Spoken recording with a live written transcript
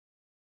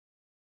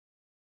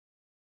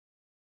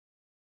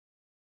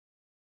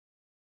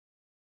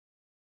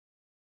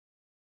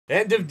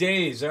End of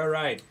Days. All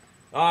right.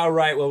 All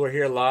right. Well, we're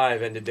here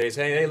live. End of Days.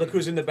 Hey, look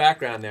who's in the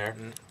background there.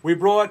 We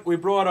brought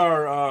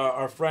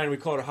our friend. We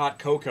call her Hot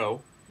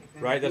Cocoa.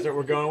 Right, that's what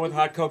we're going with.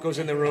 Hot Cocoa's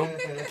in the room.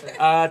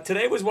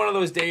 Today was one of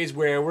those days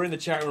where we're in the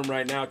chat room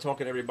right now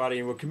talking to everybody,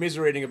 and we're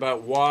commiserating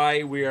about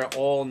why we are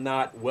all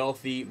not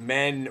wealthy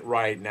men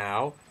right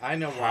now. I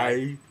know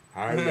why.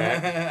 Hi,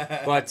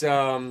 Matt. But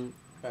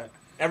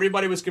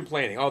everybody was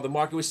complaining. Oh, the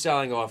market was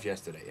selling off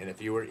yesterday. And if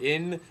you were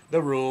in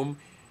the room,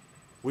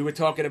 we were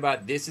talking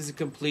about this is a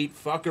complete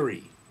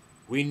fuckery.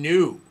 We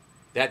knew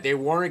that they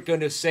weren't going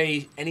to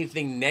say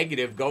anything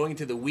negative going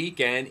into the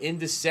weekend in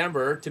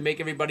December to make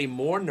everybody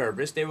more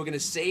nervous. They were going to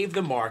save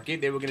the market.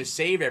 They were going to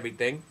save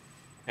everything.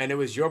 And it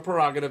was your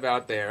prerogative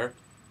out there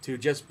to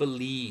just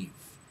believe.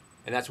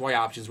 And that's why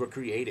options were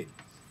created.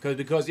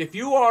 Because if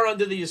you are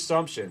under the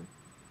assumption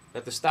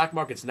that the stock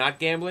market's not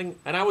gambling,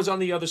 and I was on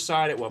the other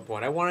side at one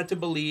point. I wanted to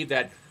believe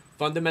that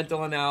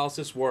fundamental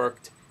analysis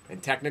worked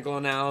and technical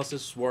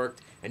analysis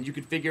worked, and you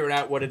could figure it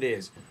out what it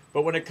is.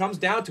 But when it comes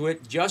down to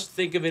it, just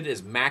think of it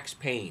as max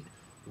pain.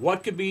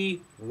 What could be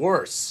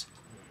worse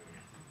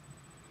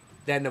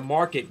than the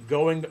market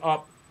going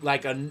up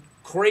like a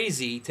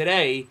crazy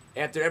today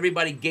after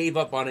everybody gave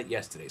up on it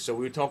yesterday? So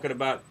we were talking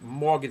about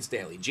Morgan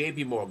Stanley,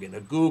 JP Morgan,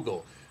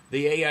 Google,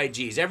 the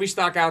AIGs, every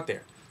stock out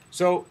there.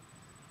 So,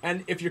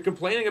 and if you're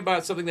complaining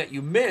about something that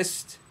you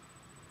missed,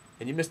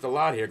 and you missed a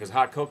lot here because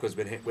Hot Cocoa's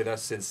been with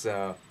us since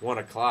 1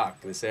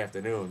 o'clock this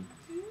afternoon.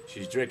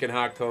 She's drinking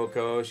hot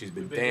cocoa. She's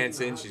been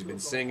dancing. She's been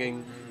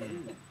singing,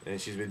 and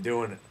she's been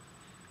doing,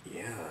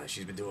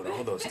 she's been doing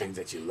all those things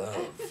that you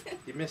love.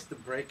 You missed the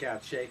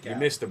breakout shakeout. You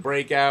missed the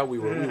breakout. We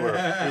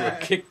were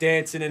kick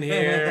dancing in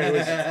here.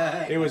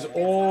 It was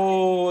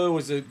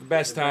the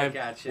best time.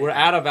 We're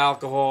out of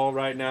alcohol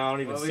right now. I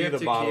don't even see the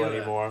bottle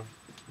anymore.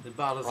 The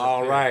bottle's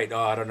all right.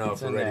 Oh, I don't know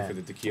if we're ready for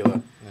the tequila.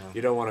 No.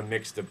 You don't want to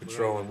mix the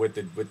Patron with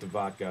the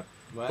vodka.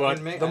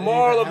 But the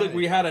moral of it,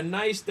 we had a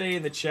nice day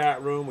in the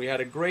chat room. We had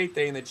a great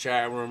day in the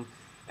chat room.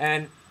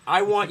 And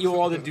I want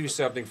you all to do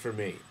something for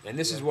me. And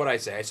this is what I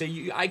say. I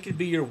say, I could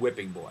be your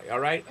whipping boy, all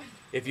right?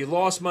 If you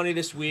lost money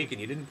this week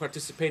and you didn't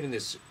participate in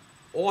this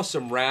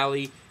awesome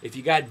rally, if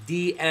you got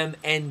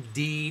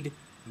DMND'd,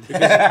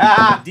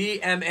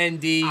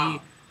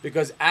 DMND,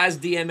 because as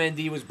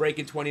DMND was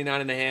breaking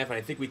 29.5, and I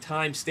think we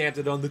time-stamped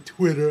it on the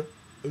Twitter.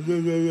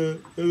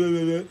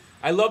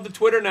 I love the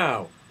Twitter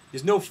now.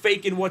 There's no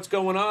faking what's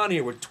going on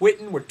here. We're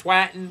twitting, we're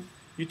twatting.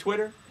 You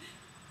Twitter?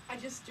 I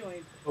just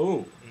joined.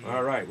 Oh,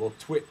 all right. We'll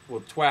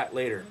twat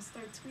later. We'll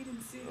start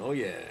tweeting soon. Oh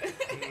yeah,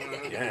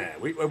 yeah.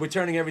 We're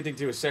turning everything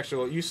to a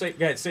sexual. You say,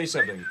 go ahead, say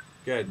something.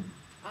 Go ahead.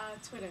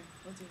 Twitter.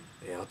 We'll do.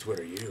 Yeah, I'll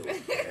Twitter you.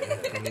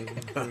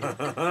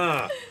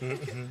 Yeah.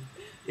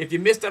 If you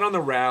missed out on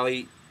the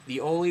rally, the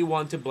only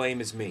one to blame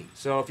is me.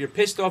 So if you're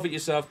pissed off at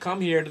yourself,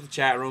 come here to the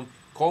chat room.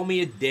 Call me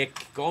a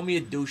dick. Call me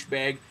a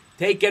douchebag.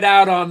 Take it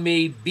out on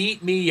me.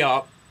 Beat me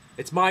up.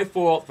 It's my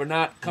fault for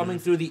not coming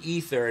through the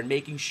ether and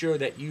making sure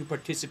that you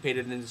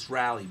participated in this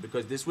rally,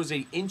 because this was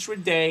an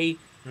intraday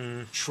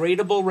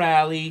tradable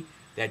rally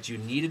that you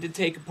needed to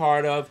take a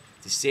part of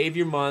to save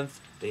your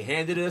month. They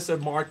handed us a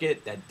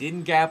market that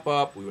didn't gap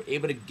up. We were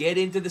able to get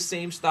into the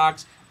same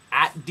stocks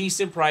at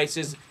decent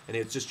prices, and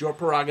it's just your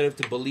prerogative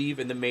to believe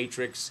in the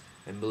matrix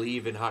and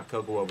believe in Hot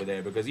Cocoa over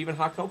there, because even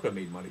Hot Cocoa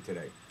made money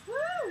today. Woo!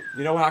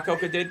 You know what Hot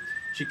Cocoa did?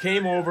 She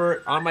came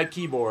over on my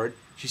keyboard.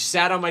 She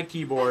sat on my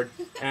keyboard,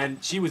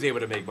 and she was able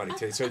to make money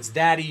today. So it's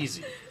that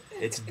easy.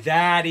 It's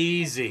that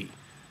easy.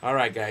 All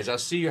right, guys. I'll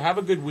see you. Have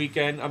a good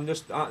weekend.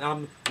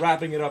 I'm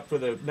wrapping it up for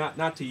the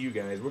not to you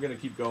guys. We're gonna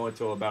keep going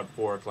until about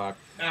 4 o'clock.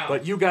 Oh.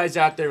 But you guys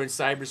out there in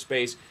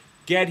cyberspace,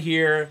 get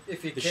here.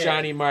 The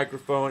shiny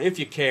microphone. If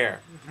you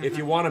care. If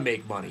you want to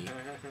make money.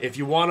 If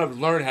you want to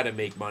learn how to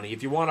make money.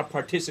 If you want to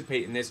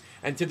participate in this.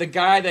 And to the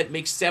guy that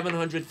makes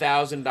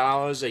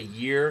 $700,000 a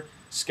year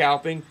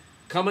scalping,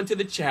 come into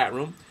the chat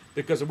room,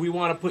 because we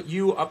want to put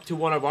you up to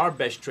one of our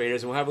best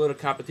traders, and we'll have a little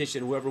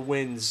competition. Whoever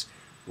wins,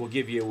 we'll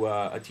give you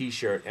a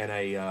T-shirt and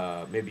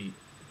maybe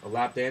a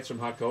lap dance from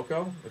Hot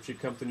Cocoa if she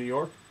comes to New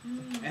York.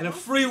 And a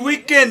free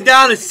weekend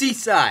down at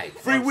Seaside.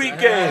 Free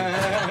weekend.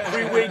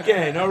 Free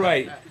weekend. All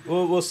right.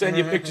 We'll send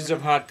you pictures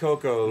of Hot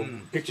Cocoa,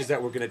 pictures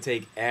that we're going to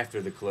take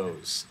after the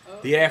close.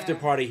 The after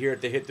party here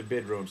at the Hit the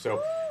Bid Room.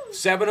 So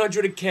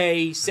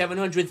 $700K,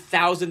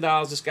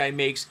 $700,000 this guy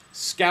makes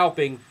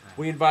scalping.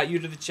 We invite you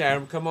to the chat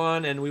room. Come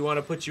on, and we want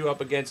to put you up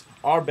against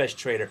our best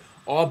trader.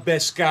 Our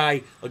best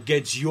guy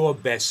against your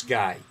best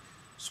guy.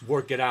 Let's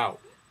work it out.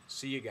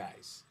 See you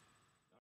guys.